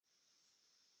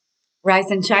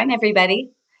Rise and shine,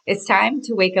 everybody. It's time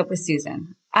to wake up with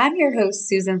Susan. I'm your host,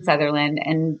 Susan Sutherland,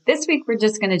 and this week we're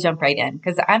just going to jump right in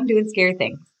because I'm doing scary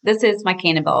things. This is my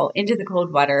cannonball into the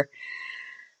cold water.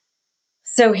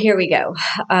 So here we go.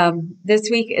 This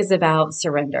week is about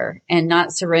surrender, and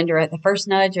not surrender at the first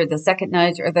nudge or the second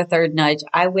nudge or the third nudge.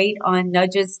 I wait on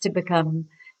nudges to become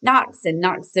knocks and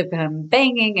knocks to become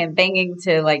banging and banging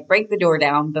to like break the door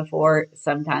down before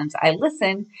sometimes I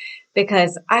listen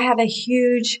because I have a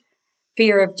huge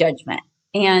fear of judgment.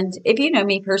 And if you know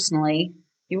me personally,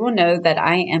 you will know that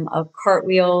I am a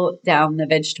cartwheel down the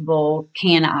vegetable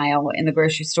can aisle in the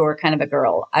grocery store kind of a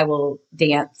girl. I will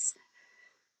dance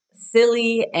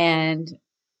silly and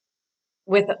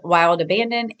with wild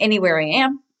abandon anywhere I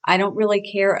am. I don't really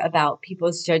care about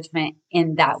people's judgment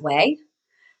in that way,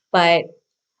 but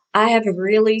I have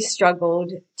really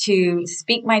struggled to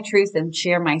speak my truth and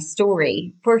share my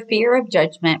story for fear of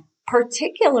judgment,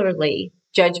 particularly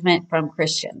judgment from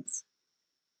Christians.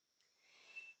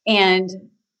 And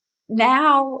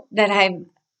now that I'm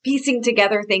piecing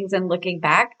together things and looking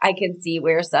back, I can see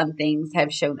where some things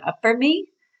have shown up for me,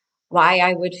 why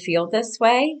I would feel this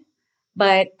way.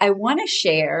 But I want to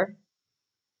share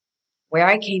where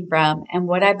I came from and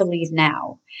what I believe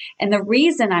now. And the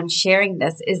reason I'm sharing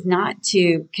this is not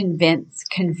to convince,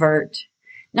 convert,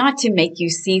 not to make you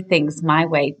see things my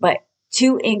way, but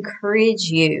to encourage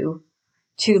you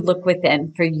to look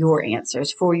within for your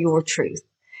answers, for your truth.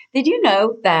 Did you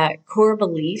know that core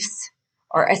beliefs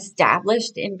are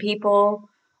established in people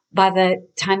by the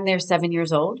time they're 7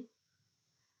 years old?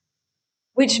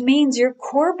 Which means your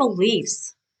core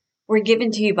beliefs were given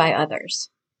to you by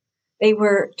others. They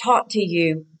were taught to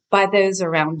you by those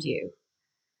around you.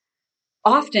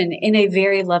 Often in a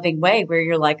very loving way where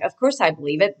you're like, of course I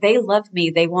believe it. They love me.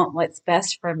 They want what's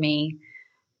best for me.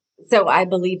 So I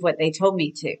believe what they told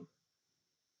me to.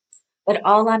 But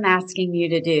all I'm asking you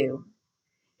to do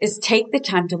is take the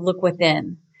time to look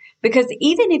within. Because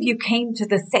even if you came to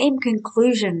the same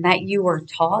conclusion that you were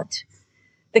taught,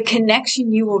 the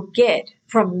connection you will get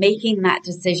from making that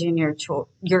decision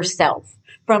yourself,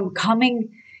 from coming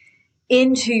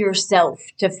into yourself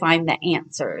to find the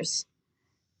answers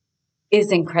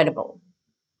is incredible.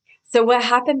 So what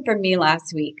happened for me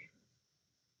last week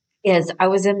is I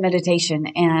was in meditation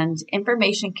and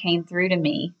information came through to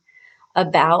me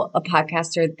about a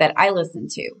podcaster that I listen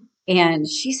to. And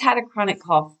she's had a chronic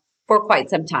cough for quite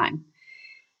some time.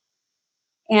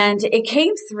 And it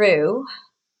came through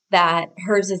that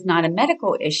hers is not a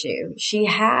medical issue. She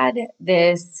had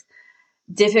this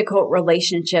difficult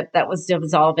relationship that was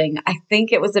dissolving. I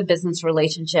think it was a business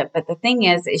relationship, but the thing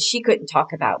is she couldn't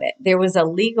talk about it. There was a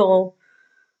legal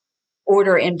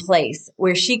order in place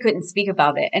where she couldn't speak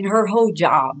about it. And her whole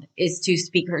job is to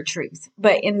speak her truth.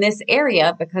 But in this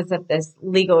area, because of this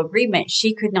legal agreement,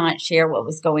 she could not share what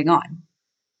was going on.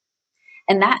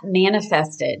 And that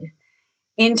manifested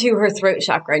into her throat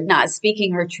chakra, not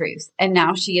speaking her truth. And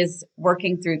now she is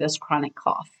working through this chronic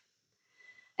cough.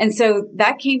 And so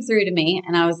that came through to me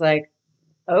and I was like,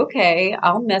 okay,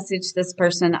 I'll message this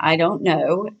person I don't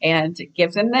know and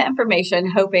give them the information,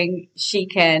 hoping she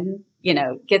can,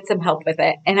 get some help with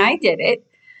it. And I did it.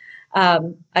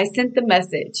 I sent the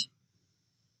message.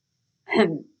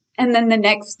 And then the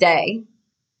next day,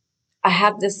 I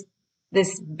have this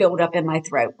buildup in my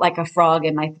throat, like a frog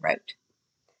in my throat.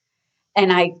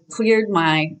 And I cleared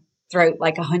my throat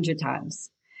like 100 times.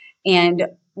 And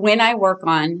when I work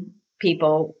on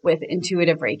people with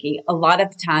intuitive Reiki, a lot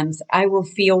of times I will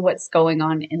feel what's going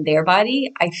on in their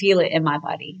body. I feel it in my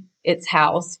body. It's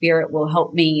how spirit will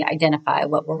help me identify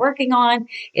what we're working on.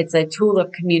 It's a tool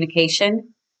of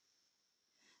communication.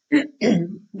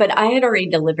 But I had already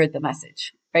delivered the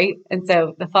message, right? And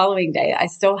so the following day, I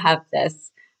still have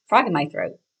this frog in my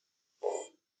throat.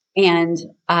 And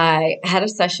I had a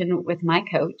session with my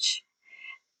coach.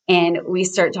 And we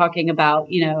start talking about,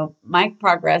 my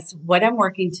progress, what I'm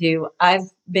working to.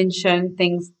 I've been shown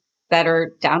things that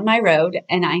are down my road,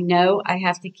 and I know I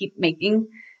have to keep making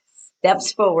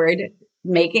steps forward,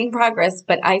 making progress,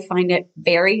 but I find it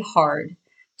very hard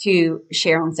to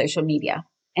share on social media.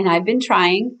 And I've been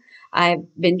trying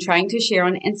to share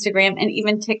on Instagram and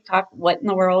even TikTok, what in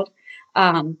the world?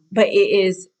 But it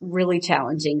is really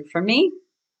challenging for me.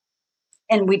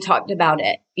 And we talked about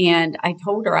it. And I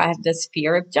told her I have this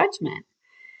fear of judgment.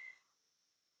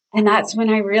 And that's when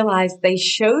I realized they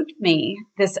showed me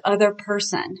this other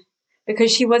person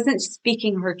because she wasn't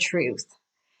speaking her truth.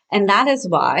 And that is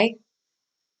why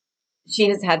she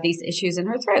has had these issues in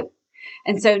her throat.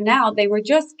 And so now they were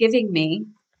just giving me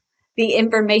the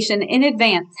information in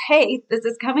advance. Hey, this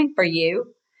is coming for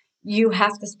you. You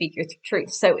have to speak your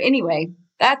truth. So anyway,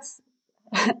 that's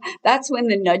that's when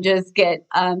the nudges get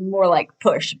more like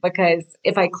push, because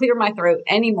if I clear my throat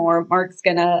anymore, Mark's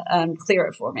going to clear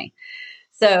it for me.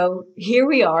 So here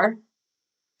we are.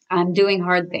 I'm doing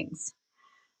hard things.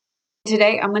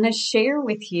 Today, I'm going to share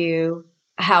with you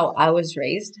how I was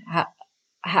raised,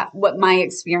 what my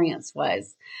experience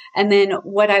was, and then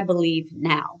what I believe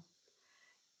now.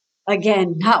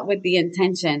 Again, not with the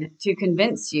intention to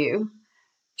convince you,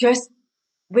 just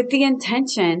with the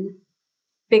intention,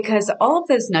 because all of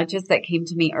those nudges that came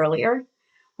to me earlier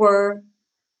were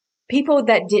people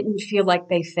that didn't feel like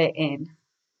they fit in.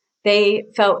 They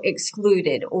felt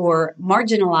excluded or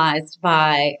marginalized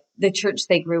by the church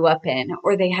they grew up in,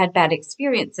 or they had bad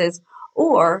experiences,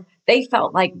 or they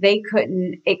felt like they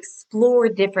couldn't explore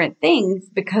different things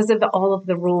because of all of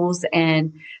the rules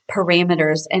and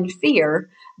parameters and fear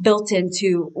built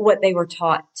into what they were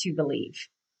taught to believe.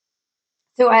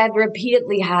 So I had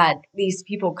repeatedly had these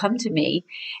people come to me,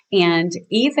 and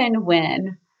even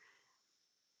when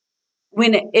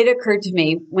it occurred to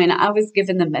me, when I was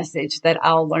given the message that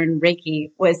I'll learn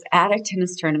Reiki, was at a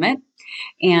tennis tournament,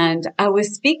 and I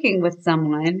was speaking with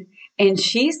someone, and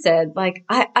she said, like,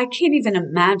 I can't even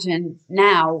imagine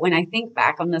now when I think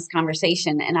back on this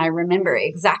conversation, and I remember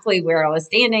exactly where I was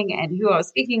standing and who I was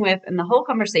speaking with and the whole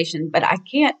conversation, but I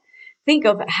can't think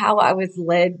of how I was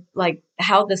led, like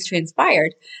how this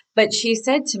transpired. But she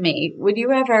said to me, would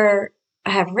you ever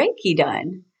have Reiki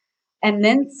done? And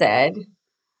then said,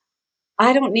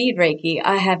 I don't need Reiki.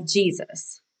 I have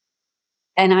Jesus.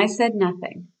 And I said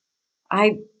nothing.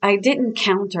 I didn't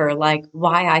counter like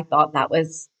why I thought that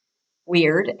was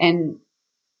weird and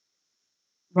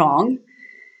wrong,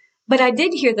 but I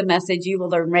did hear the message, you will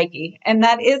learn Reiki. And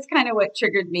that is kind of what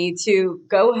triggered me to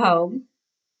go home.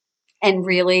 And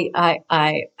really,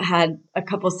 I had a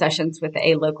couple sessions with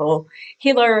a local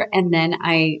healer, and then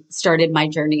I started my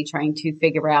journey trying to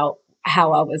figure out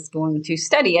how I was going to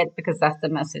study it, because that's the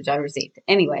message I received.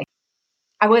 Anyway,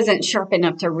 I wasn't sharp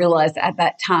enough to realize at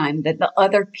that time that the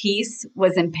other piece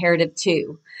was imperative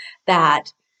too,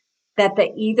 that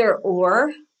the either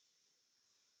or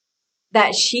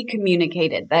that she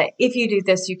communicated, that if you do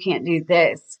this, you can't do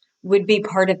this, would be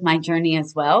part of my journey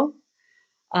as well.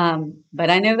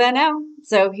 But I know that now.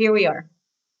 So here we are.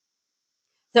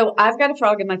 So I've got a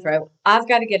frog in my throat. I've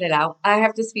got to get it out. I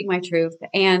have to speak my truth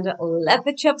and let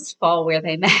the chips fall where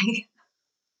they may.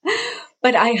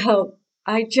 But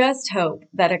I just hope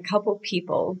that a couple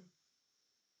people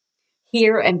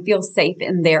hear and feel safe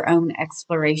in their own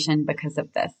exploration because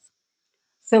of this.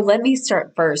 So let me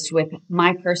start first with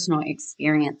my personal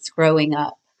experience growing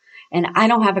up. And I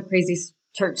don't have a crazy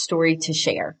church story to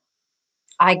share.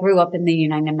 I grew up in the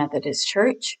United Methodist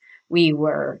Church. We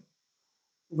were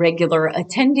regular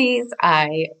attendees.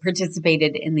 I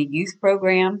participated in the youth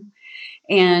program.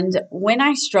 And when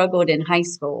I struggled in high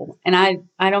school, and I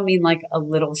don't mean like a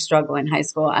little struggle in high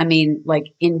school, I mean like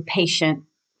inpatient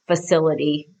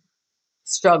facility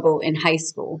struggle in high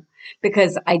school,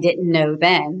 because I didn't know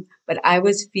then, but I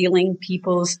was feeling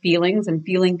people's feelings and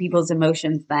feeling people's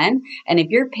emotions then. And if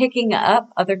you're picking up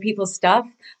other people's stuff,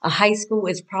 a high school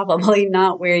is probably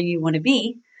not where you want to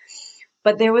be.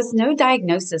 But there was no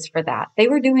diagnosis for that. They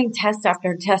were doing test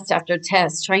after test after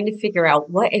test, trying to figure out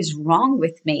what is wrong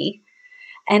with me.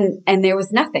 And there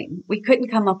was nothing. We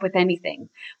couldn't come up with anything.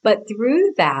 But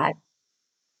through that,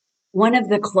 one of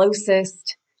the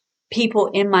closest people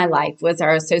in my life was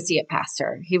our associate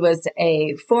pastor. He was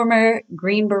a former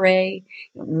Green Beret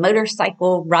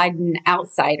motorcycle riding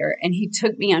outsider, and he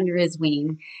took me under his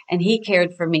wing, and he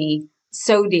cared for me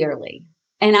so dearly.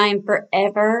 And I am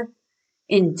forever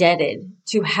indebted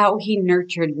to how he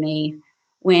nurtured me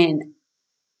when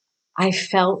I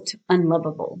felt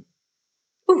unlovable.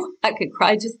 Ooh, I could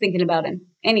cry just thinking about him.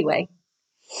 Anyway,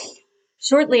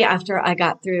 shortly after I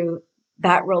got through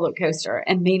that roller coaster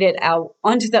and made it out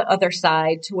onto the other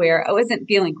side to where I wasn't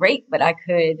feeling great, but I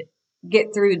could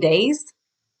get through days,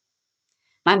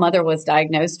 my mother was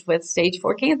diagnosed with stage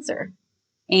 4 cancer.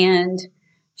 And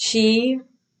she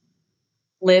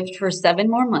lived for 7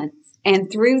 more months.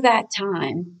 And through that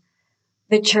time,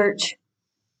 the church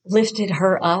lifted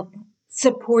her up,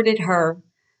 supported her,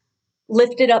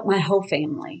 lifted up my whole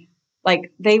family.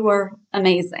 Like, they were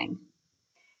amazing.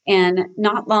 And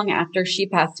not long after she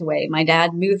passed away, my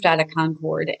dad moved out of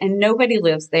Concord, and nobody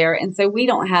lives there. And so we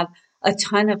don't have a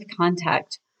ton of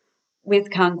contact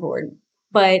with Concord.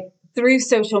 But through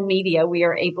social media, we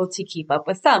are able to keep up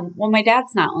with some. Well, my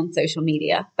dad's not on social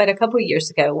media, but a couple of years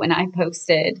ago when I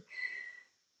posted,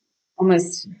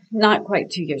 almost not quite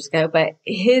 2 years ago, but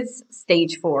his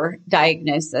stage 4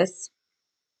 diagnosis,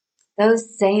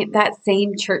 that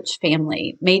same church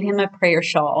family made him a prayer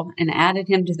shawl and added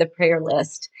him to the prayer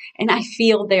list. And I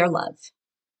feel their love.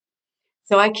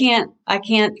 So I can't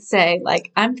say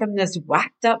like I'm from this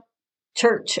whacked up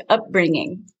church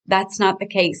upbringing. That's not the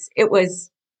case. It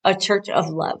was a church of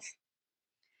love.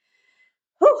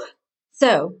 Whew.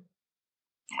 So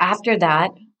after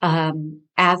that,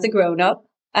 as a grown up,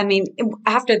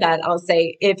 after that, I'll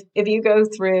say if you go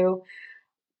through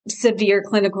severe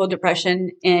clinical depression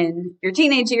in your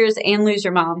teenage years and lose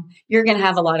your mom, you're going to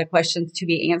have a lot of questions to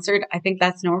be answered. I think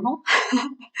that's normal.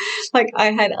 Like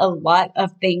I had a lot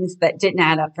of things that didn't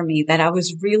add up for me that I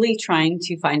was really trying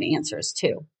to find answers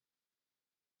to.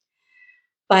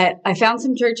 But I found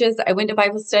some churches. I went to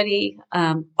Bible study,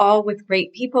 all with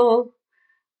great people.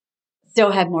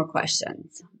 Still had more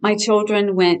questions. My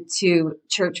children went to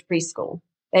church preschool.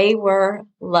 They were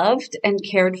loved and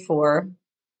cared for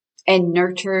and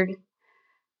nurtured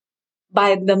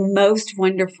by the most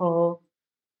wonderful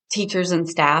teachers and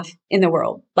staff in the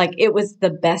world. Like it was the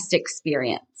best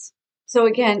experience. So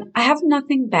again, I have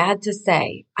nothing bad to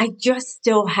say. I just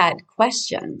still had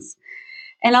questions.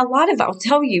 And I'll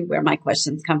tell you where my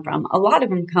questions come from. A lot of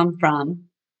them come from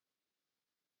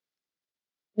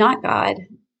not God,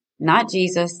 not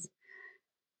Jesus,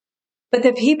 but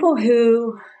the people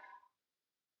who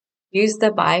use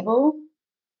the Bible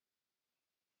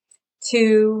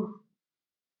to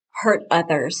hurt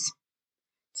others,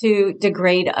 to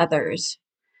degrade others,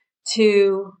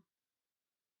 to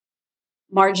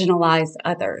marginalize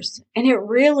others. And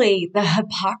the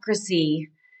hypocrisy,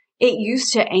 it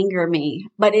used to anger me,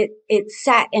 but it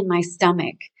sat in my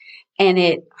stomach and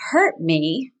it hurt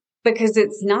me because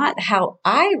it's not how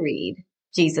I read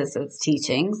Jesus's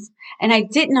teachings. And I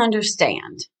didn't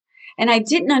understand. And I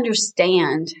didn't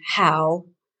understand how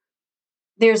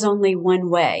there's only one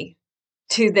way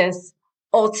to this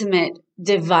ultimate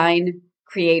divine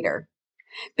creator.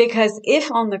 Because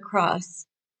if on the cross,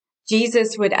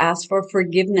 Jesus would ask for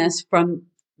forgiveness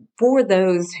for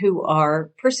those who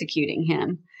are persecuting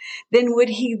him, then would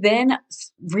he then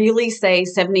really say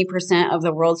 70% of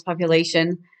the world's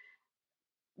population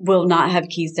will not have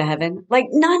keys to heaven? Like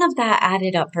none of that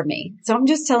added up for me. So I'm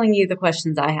just telling you the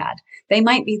questions I had. They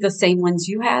might be the same ones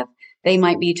you have. They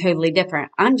might be totally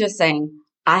different. I'm just saying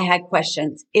I had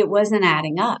questions. It wasn't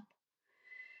adding up.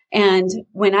 And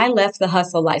when I left the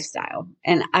hustle lifestyle,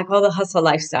 and I call the hustle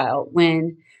lifestyle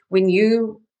when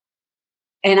you,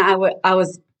 and I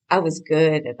was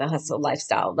good at the hustle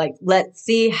lifestyle. Like, let's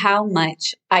see how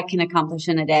much I can accomplish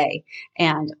in a day.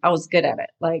 And I was good at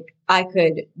it. Like I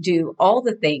could do all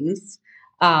the things.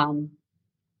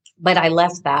 But I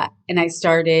left that and I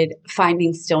started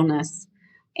finding stillness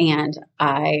and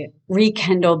I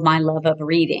rekindled my love of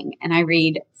reading, and I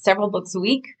read several books a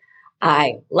week.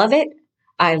 I love it.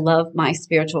 I love my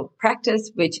spiritual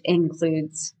practice, which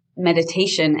includes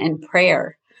meditation and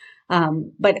prayer.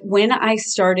 But when I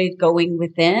started going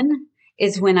within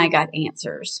is when I got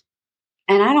answers.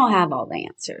 And I don't have all the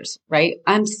answers, right?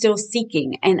 I'm still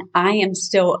seeking and I am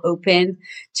still open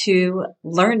to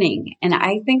learning. And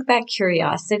I think that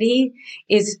curiosity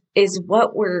is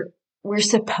what we're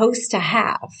supposed to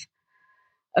have.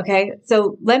 Okay.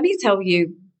 So let me tell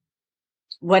you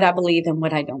what I believe and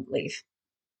what I don't believe.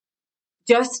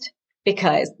 Just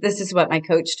because this is what my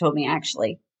coach told me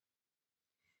actually.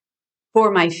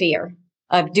 For my fear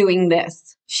of doing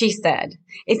this, she said,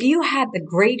 if you had the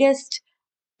greatest,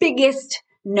 biggest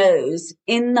nose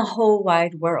in the whole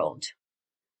wide world,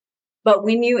 but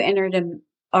when you entered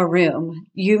a room,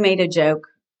 you made a joke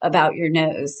about your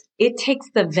nose, it takes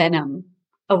the venom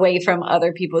away from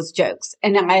other people's jokes.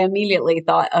 And I immediately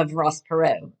thought of Ross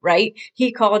Perot, right?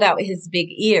 He called out his big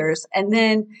ears and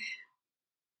then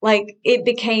like it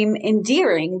became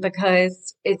endearing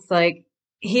because it's like,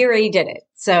 he already did it.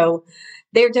 So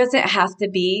there doesn't have to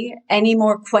be any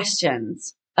more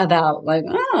questions about like,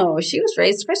 oh, she was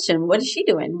raised Christian. What is she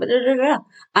doing?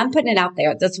 I'm putting it out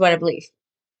there. That's what I believe.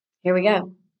 Here we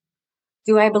go.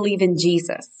 Do I believe in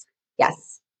Jesus?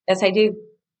 Yes. Yes, I do.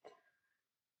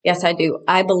 Yes, I do.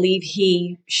 I believe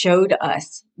he showed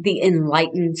us the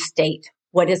enlightened state,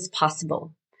 what is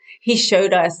possible. He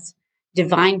showed us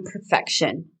divine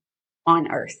perfection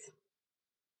on earth.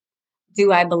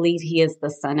 Do I believe he is the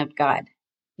Son of God?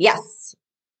 Yes.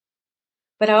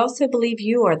 But I also believe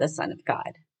you are the Son of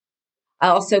God. I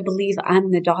also believe I'm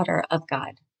the daughter of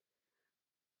God.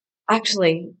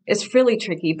 Actually, it's really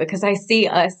tricky because I see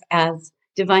us as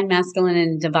divine masculine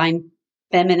and divine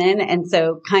feminine. And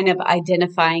so kind of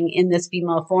identifying in this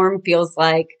female form feels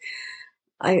like,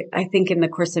 I think in the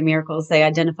Course in Miracles, they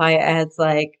identify it as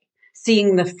like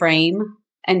seeing the frame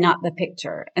and not the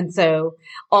picture. And so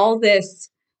all this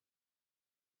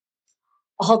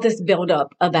all this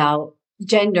buildup about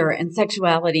gender and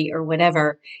sexuality or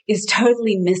whatever is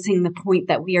totally missing the point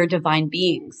that we are divine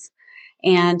beings,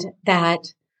 and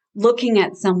that looking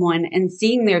at someone and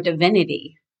seeing their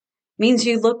divinity means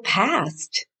you look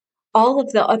past all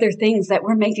of the other things that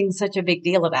we're making such a big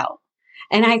deal about.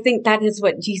 And I think that is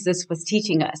what Jesus was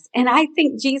teaching us. And I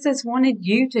think Jesus wanted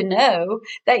you to know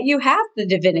that you have the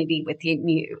divinity within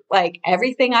you. Like,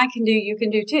 everything I can do, you can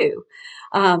do too.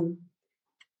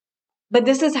 But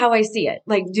this is how I see it.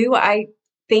 Like, do I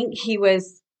think he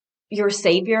was your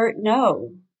savior?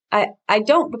 No, I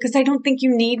don't, because I don't think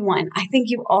you need one. I think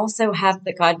you also have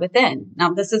the God within.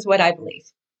 Now, this is what I believe.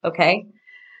 Okay.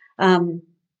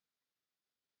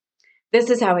 This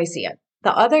is how I see it.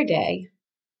 The other day,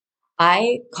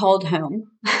 I called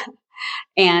home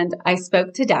and I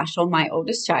spoke to Dashel, my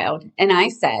oldest child, and I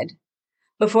said,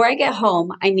 before I get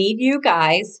home, I need you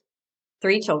guys,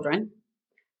 3 children,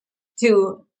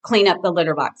 to clean up the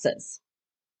litter boxes.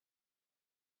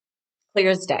 Clear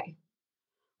as day.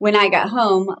 When I got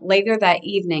home later that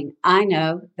evening, I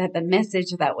know that the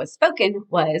message that was spoken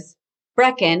was,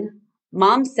 Brecken,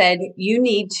 Mom said you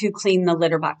need to clean the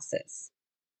litter boxes.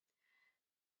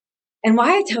 And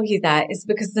why I tell you that is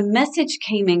because the message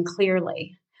came in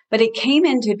clearly, but it came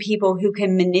into people who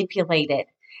can manipulate it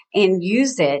and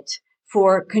use it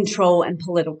for control and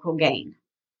political gain.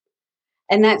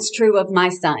 And that's true of my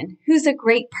son, who's a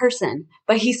great person,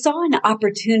 but he saw an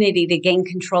opportunity to gain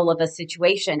control of a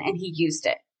situation and he used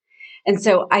it. And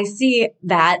so I see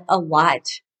that a lot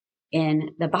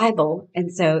in the Bible.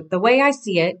 And so the way I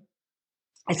see it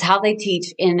is how they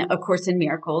teach in A Course in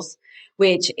Miracles,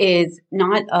 which is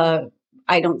not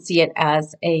I don't see it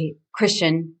as a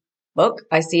Christian book.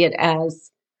 I see it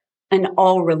as an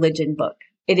all religion book.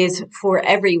 It is for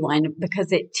everyone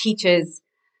because it teaches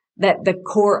that the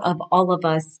core of all of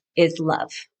us is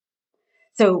love.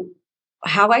 So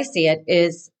how I see it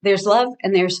is there's love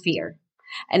and there's fear.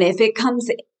 And if it comes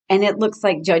and it looks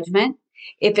like judgment,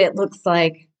 if it looks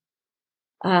like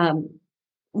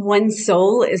one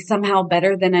soul is somehow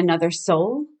better than another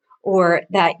soul, or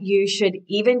that you should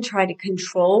even try to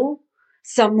control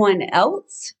someone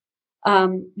else,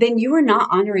 then you are not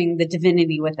honoring the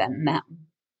divinity within them.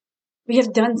 We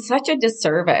have done such a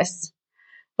disservice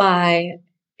by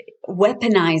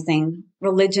weaponizing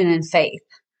religion and faith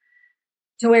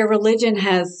to where religion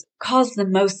has caused the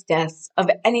most deaths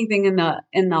of anything in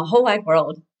the whole wide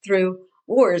world through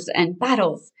wars and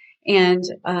battles, and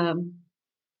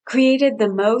created the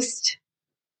most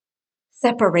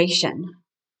separation.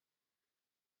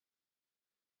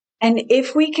 And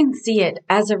if we can see it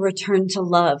as a return to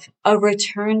love, a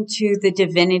return to the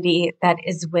divinity that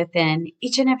is within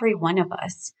each and every one of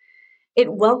us,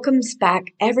 it welcomes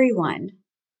back everyone.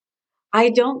 I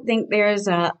don't think there's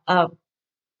a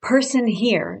person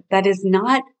here that is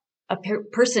not a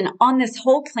person on this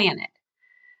whole planet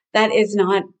that is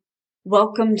not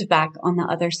welcomed back on the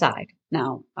other side.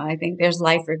 Now, I think there's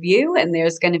life review and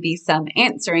there's going to be some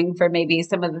answering for maybe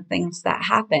some of the things that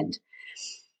happened.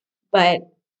 But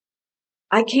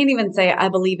I can't even say I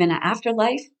believe in an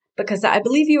afterlife because I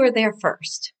believe you were there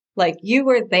first. Like, you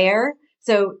were there.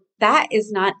 So that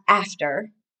is not after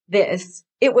this.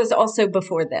 It was also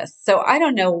before this. So I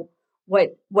don't know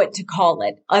what to call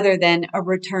it other than a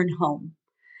return home.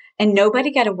 And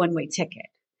nobody got a one-way ticket.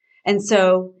 And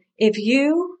so if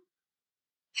you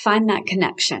find that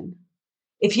connection,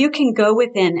 if you can go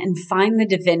within and find the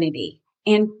divinity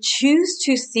and choose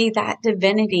to see that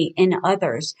divinity in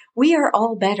others, we are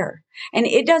all better. And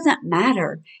it doesn't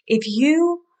matter if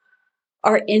you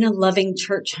are in a loving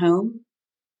church home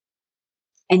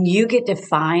and you get to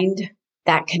find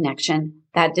that connection,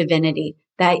 that divinity,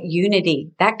 that unity,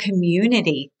 that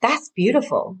community. That's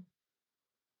beautiful.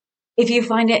 If you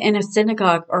find it in a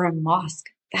synagogue or a mosque,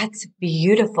 that's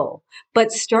beautiful.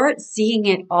 But start seeing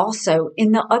it also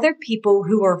in the other people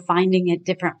who are finding it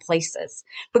different places,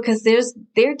 because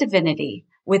their divinity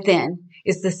within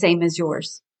is the same as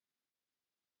yours.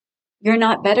 You're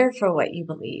not better for what you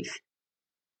believe.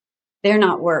 They're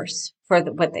not worse for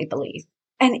what they believe.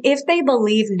 And if they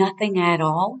believe nothing at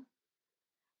all,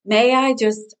 may I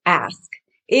just ask,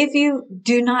 if you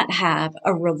do not have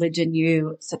a religion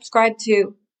you subscribe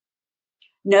to,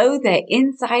 know that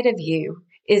inside of you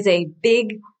is a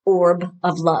big orb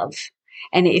of love.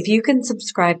 And if you can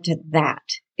subscribe to that,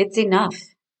 it's enough.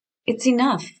 It's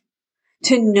enough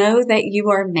to know that you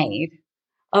are made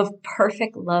of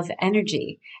perfect love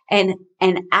energy. And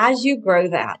as you grow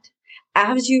that,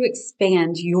 as you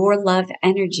expand your love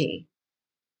energy,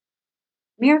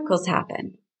 miracles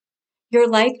happen. Your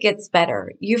life gets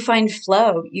better. You find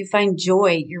flow. You find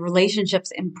joy. Your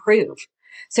relationships improve.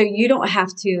 So you don't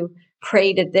have to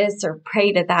pray to this or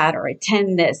pray to that or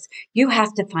attend this. You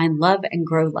have to find love and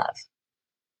grow love.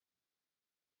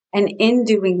 And in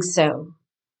doing so,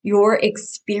 your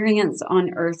experience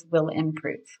on earth will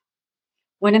improve.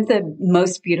 One of the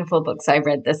most beautiful books I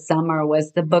read this summer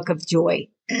was the Book of Joy.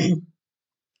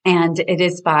 And it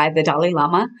is by the Dalai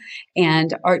Lama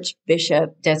and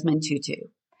Archbishop Desmond Tutu.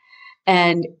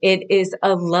 And it is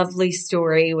a lovely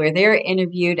story where they're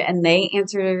interviewed and they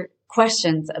answer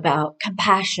questions about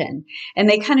compassion. And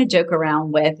they kind of joke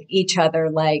around with each other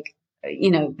like,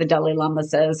 the Dalai Lama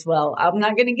says, well, I'm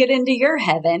not going to get into your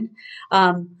heaven.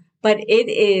 But it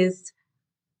is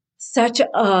such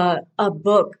a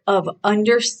book of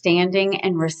understanding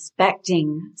and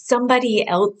respecting somebody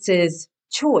else's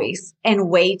choice and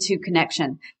way to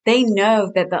connection. They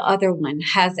know that the other one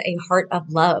has a heart of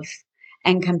love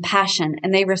and compassion,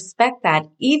 and they respect that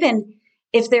even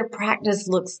if their practice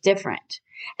looks different.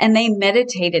 And they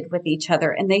meditated with each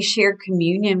other and they shared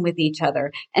communion with each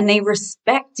other and they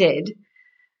respected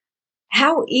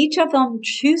how each of them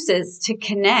chooses to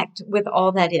connect with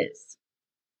all that is.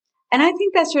 And I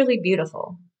think that's really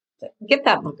beautiful. Give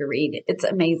that book a read. It's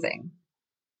amazing.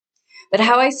 But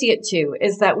how I see it too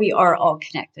is that we are all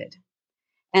connected.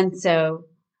 And so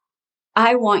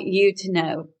I want you to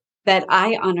know that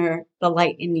I honor the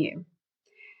light in you.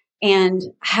 And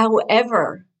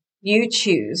however you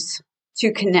choose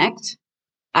to connect,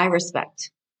 I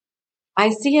respect.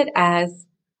 I see it as,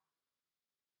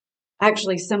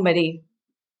 actually somebody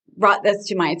brought this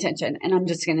to my attention and I'm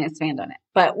just going to expand on it.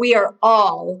 But we are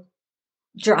all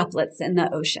droplets in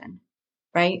the ocean,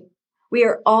 right? We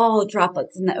are all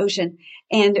droplets in the ocean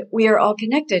and we are all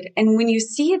connected. And when you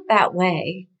see it that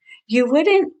way, you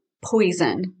wouldn't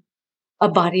poison a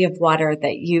body of water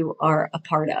that you are a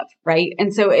part of, right?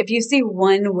 And so if you see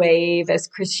one wave as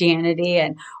Christianity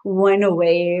and one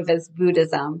wave as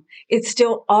Buddhism, it's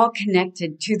still all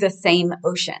connected to the same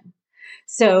ocean.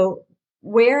 So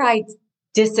where I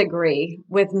disagree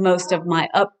with most of my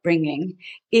upbringing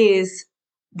is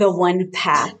the one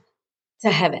path to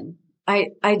heaven.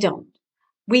 I don't.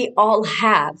 We all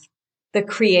have the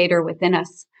Creator within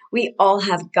us. We all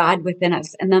have God within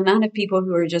us. And the amount of people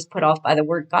who are just put off by the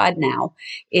word God now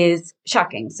is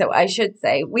shocking. So I should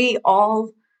say we all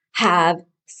have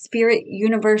spirit,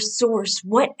 universe, source,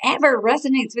 whatever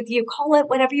resonates with you. Call it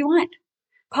whatever you want.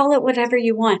 Call it whatever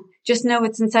you want. Just know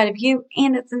it's inside of you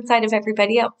and it's inside of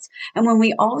everybody else. And when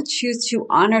we all choose to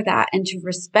honor that and to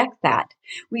respect that,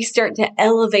 we start to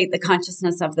elevate the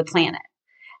consciousness of the planet.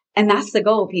 And that's the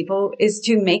goal, people, is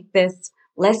to make this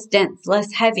less dense,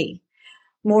 less heavy,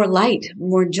 more light,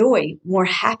 more joy, more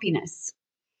happiness.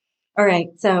 All right.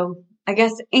 So I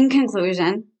guess in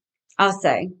conclusion, I'll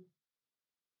say,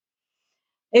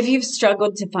 if you've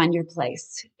struggled to find your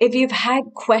place, if you've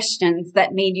had questions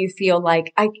that made you feel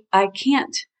like I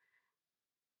can't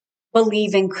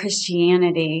believe in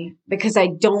Christianity because I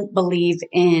don't believe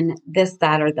in this,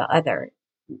 that, or the other,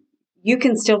 you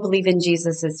can still believe in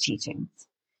Jesus's teachings.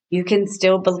 You can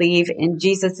still believe in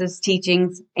Jesus's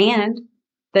teachings and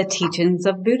the teachings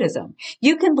of Buddhism.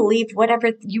 You can believe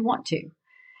whatever you want to.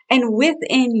 And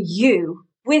within you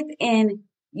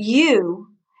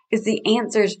is the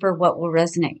answers for what will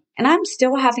resonate. And I'm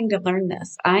still having to learn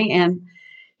this. I am,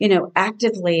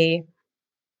 actively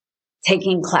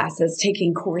taking classes,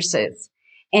 taking courses,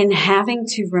 and having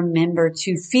to remember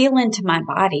to feel into my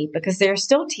body because there are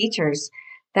still teachers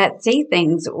that say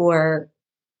things or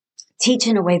teach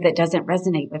in a way that doesn't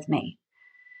resonate with me.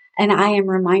 And I am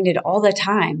reminded all the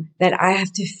time that I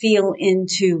have to feel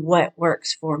into what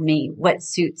works for me, what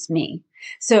suits me.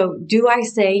 So do I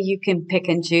say you can pick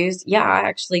and choose? Yeah, I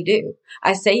actually do.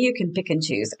 I say you can pick and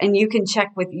choose, and you can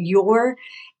check with your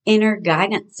inner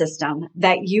guidance system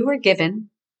that you were given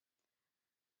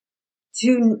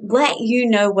to let you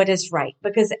know what is right,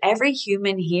 because every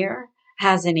human here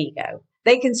has an ego.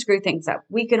 They can screw things up.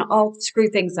 We can all screw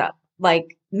things up.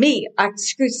 Like me, I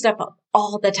screw stuff up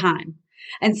all the time.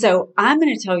 And so I'm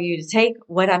going to tell you to take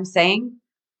what I'm saying,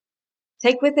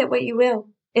 take with it what you will.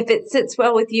 If it sits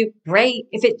well with you, great.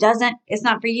 If it doesn't, it's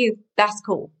not for you. That's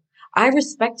cool. I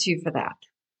respect you for that.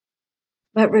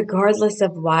 But regardless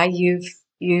of why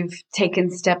you've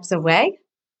taken steps away,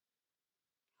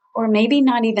 or maybe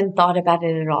not even thought about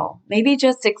it at all, maybe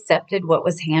just accepted what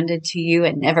was handed to you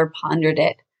and never pondered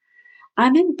it,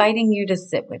 I'm inviting you to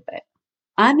sit with it.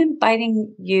 I'm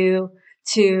inviting you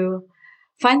to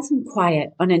find some quiet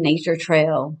on a nature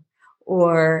trail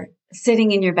or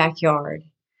sitting in your backyard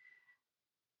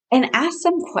and ask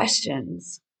some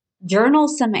questions, journal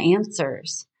some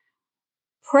answers,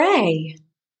 pray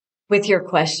with your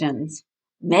questions,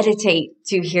 meditate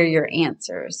to hear your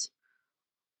answers,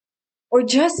 or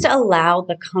just allow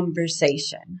the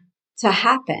conversation to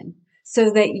happen so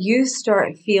that you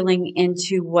start feeling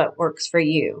into what works for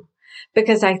you.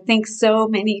 Because I think so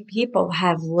many people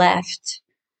have left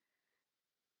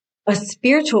a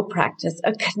spiritual practice,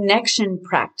 a connection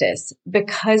practice,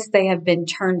 because they have been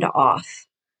turned off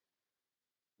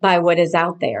by what is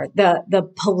out there,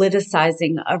 the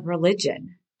politicizing of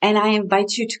religion. And I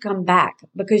invite you to come back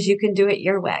because you can do it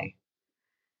your way.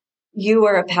 You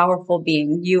are a powerful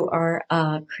being. You are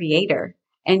a creator,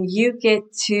 and you get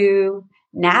to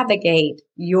navigate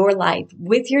your life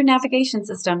with your navigation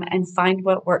system and find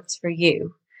what works for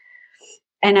you.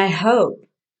 And I hope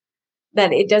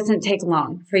that it doesn't take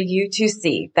long for you to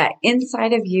see that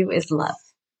inside of you is love,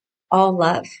 all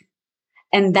love.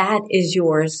 And that is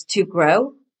yours to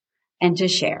grow and to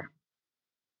share.